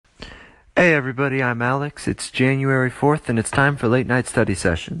Hey everybody, I'm Alex. It's January 4th and it's time for late night study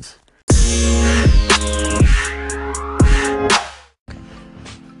sessions.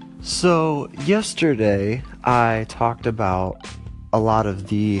 So, yesterday I talked about a lot of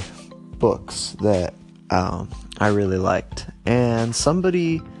the books that I really liked, and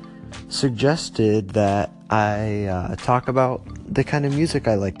somebody suggested that I talk about the kind of music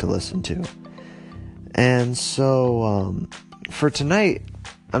I like to listen to. And so, for tonight,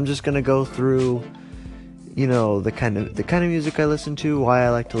 I'm just gonna go through, the kind of music I listen to, why I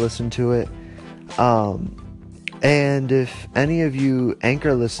like to listen to it. And if any of you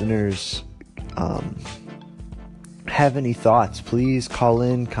Anchor listeners have any thoughts, please call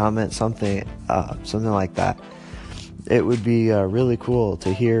in, comment something like that. It would be really cool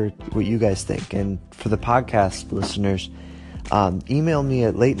to hear what you guys think. And for the podcast listeners, email me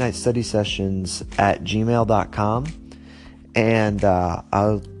at latenightstudysessions@gmail.com, and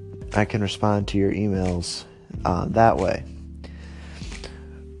I can respond to your emails that way.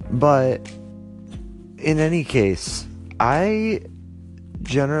 But in any case, I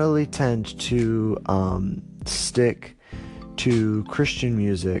generally tend to stick to Christian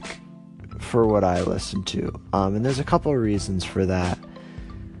music for what I listen to, and there's a couple of reasons for that.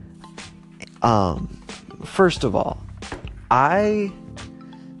 First of all, I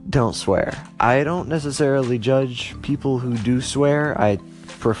don't swear. I don't necessarily judge people who do swear. I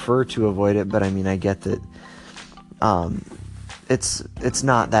prefer to avoid it, but I mean, I get that it's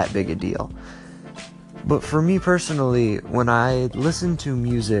not that big a deal. But for me personally, when I listen to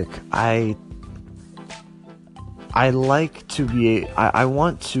music, I like to be, I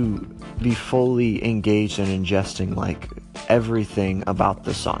want to be fully engaged and ingesting like everything about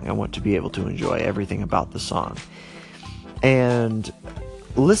the song. I want to be able to enjoy everything about the song. And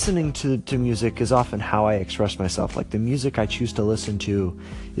listening to music is often how I express myself. Like, the music I choose to listen to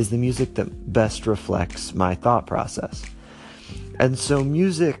is the music that best reflects my thought process. And so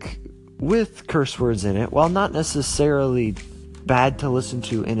music with curse words in it, while not necessarily bad to listen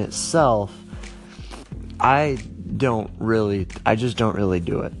to in itself, I just don't really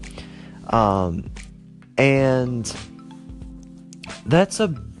do it. And that's a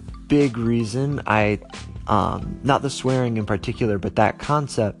big reason not the swearing in particular, but that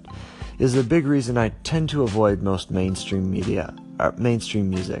concept is a big reason I tend to avoid most mainstream media, or mainstream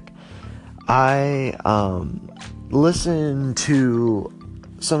music. I listen to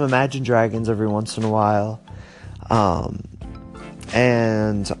some Imagine Dragons every once in a while,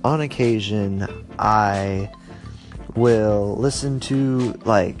 and on occasion I will listen to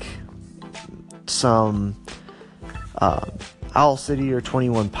like some Owl City or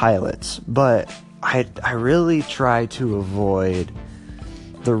 21 Pilots, but I really try to avoid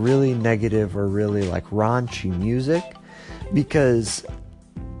the really negative or really like raunchy music, because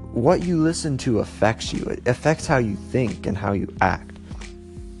what you listen to affects you. It affects how you think and how you act.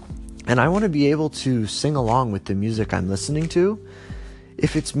 And I want to be able to sing along with the music I'm listening to.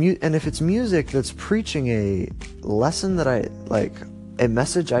 If it's music that's preaching a lesson that I like, a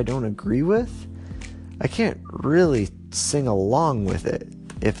message I don't agree with, I can't really sing along with it,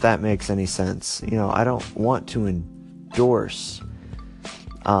 if that makes any sense. I don't want to endorse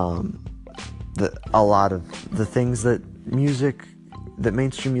a lot of the things that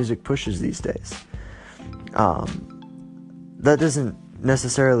mainstream music pushes these days. That isn't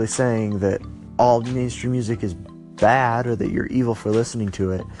necessarily saying that all mainstream music is bad or that you're evil for listening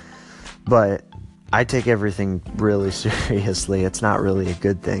to it, but I take everything really seriously. It's not really a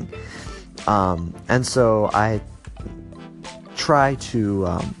good thing. And so I try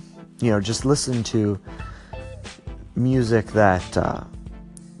to just listen to music that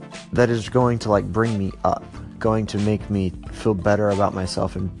is going to like bring me up, going to make me feel better about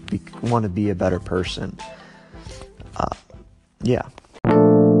myself and want to be a better person. Yeah.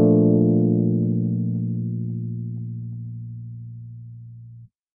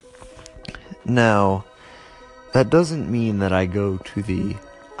 Now, that doesn't mean that I go to the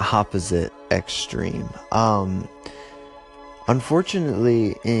opposite extreme.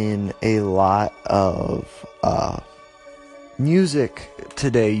 Unfortunately, in a lot of music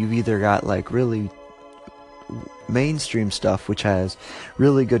today, you've either got like really mainstream stuff, which has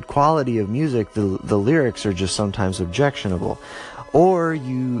really good quality of music, the lyrics are just sometimes objectionable, or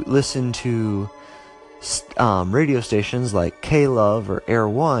you listen to radio stations like K-Love or Air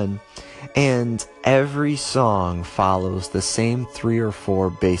One, and every song follows the same 3 or 4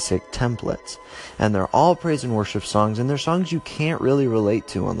 basic templates, and they're all praise and worship songs, and they're songs you can't really relate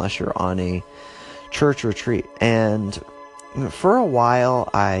to unless you're on a church retreat. And for a while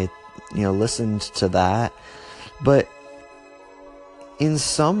I listened to that, but in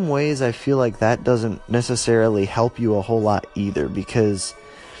some ways I feel like that doesn't necessarily help you a whole lot either, because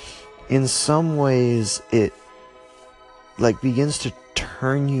in some ways it like begins to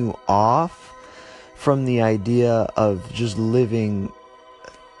turn you off from the idea of just living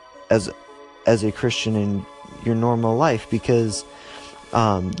as a Christian in your normal life, because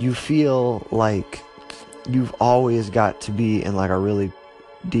you feel like you've always got to be in like a really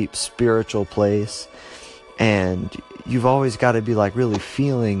deep spiritual place, and you've always got to be like really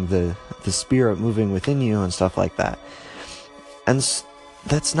feeling the spirit moving within you and stuff like that. And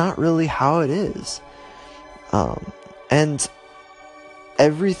that's not really how it is. And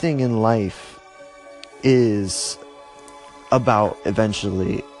everything in life is about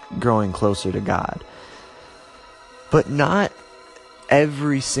eventually growing closer to God. But not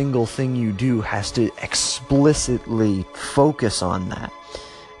every single thing you do has to explicitly focus on that.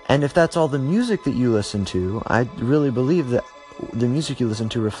 And if that's all the music that you listen to, I really believe that the music you listen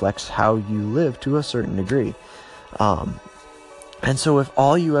to reflects how you live to a certain degree. And so if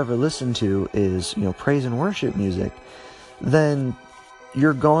all you ever listen to is, praise and worship music, then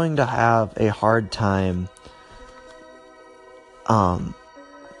you're going to have a hard time, I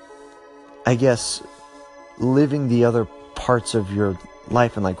guess, living the other parts of your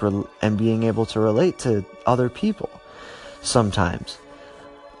life and and being able to relate to other people sometimes.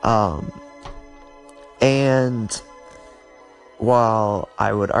 And while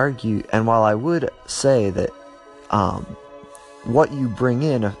I would argue, and while I would say that what you bring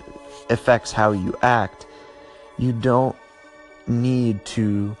in affects how you act, you don't need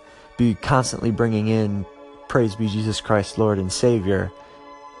to be constantly bringing in "Praise be Jesus Christ, Lord and Savior"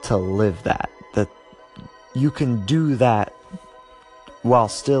 to live that. That you can do that while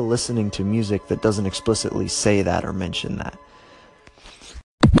still listening to music that doesn't explicitly say that or mention that.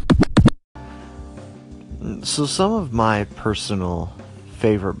 So some of my personal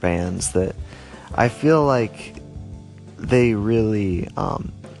favorite bands that I feel like they really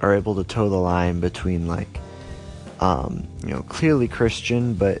are able to toe the line between clearly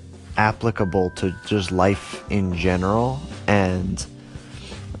Christian but applicable to just life in general, and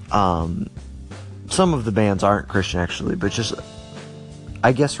some of the bands aren't Christian actually, but just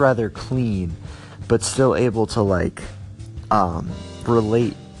I guess rather clean, but still able to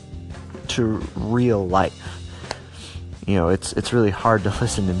relate to real life. It's really hard to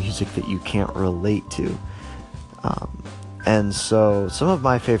listen to music that you can't relate to. And so some of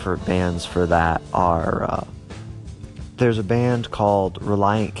my favorite bands for that are, there's a band called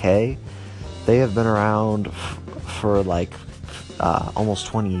Relient K. They have been around for almost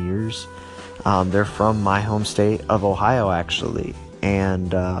 20 years. They're from my home state of Ohio, actually.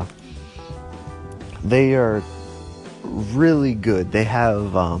 And they are really good. They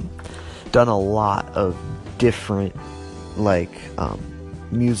have done a lot of different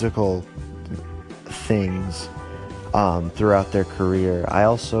musical things throughout their career. I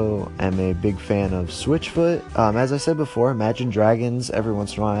also am a big fan of Switchfoot. As I said before, Imagine Dragons every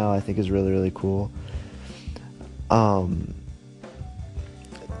once in a while I think is really, really cool.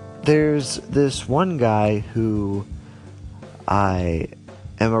 There's this one guy who I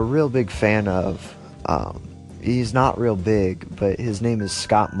am a real big fan of. He's not real big, but his name is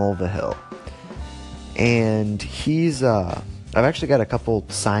Scott Mulvihill. And he's, I've actually got a couple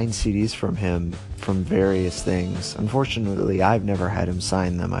signed CDs from him from various things. Unfortunately, I've never had him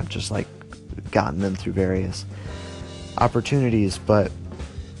sign them. I've just, gotten them through various opportunities. But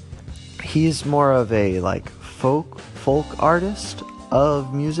he's more of a, folk artist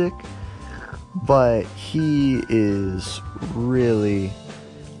of music. But he is really,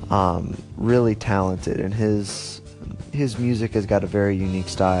 really talented. And his music has got a very unique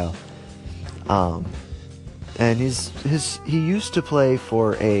style. And he used to play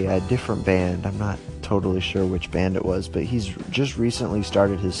for a different band. I'm not totally sure which band it was, but he's just recently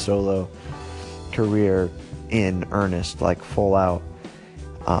started his solo career in earnest, full out.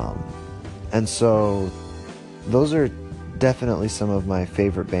 And so those are definitely some of my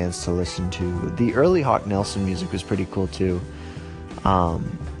favorite bands to listen to. The early Hawk Nelson music was pretty cool too.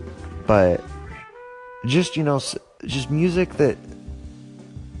 But just, just music that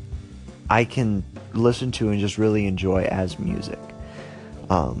I can listen to and just really enjoy as music.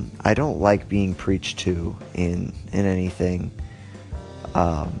 I don't like being preached to in anything.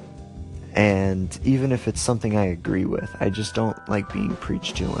 And even if it's something I agree with, I just don't like being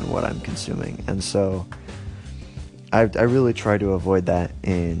preached to in what I'm consuming. And so I really try to avoid that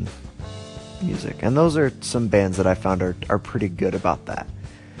in music. And those are some bands that I found are pretty good about that.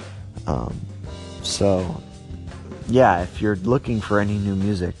 So yeah, if you're looking for any new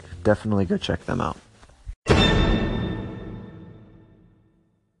music, definitely go check them out.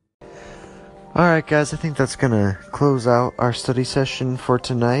 Alright, guys, I think that's gonna close out our study session for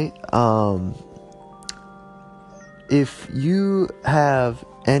tonight. If you have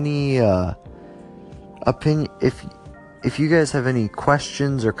any opinion, if you guys have any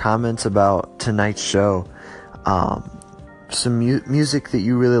questions or comments about tonight's show, some music that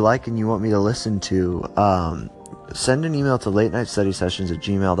you really like and you want me to listen to, send an email to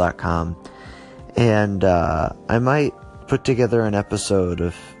latenightstudysessions@gmail.com, and I might put together an episode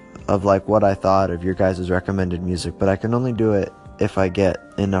of like what I thought of your guys' recommended music, but I can only do it if I get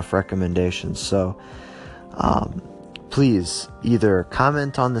enough recommendations. So please either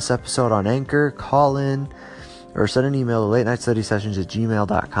comment on this episode on Anchor, call in, or send an email to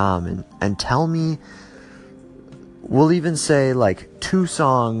latenightstudysessions@gmail.com and tell me. We'll even say like 2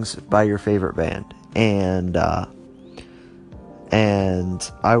 songs by your favorite band, and I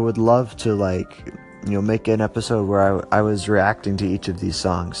would love to make an episode where I was reacting to each of these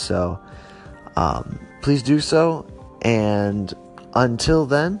songs. So please do so, and until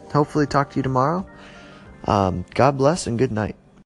then, hopefully talk to you tomorrow. God bless and good night.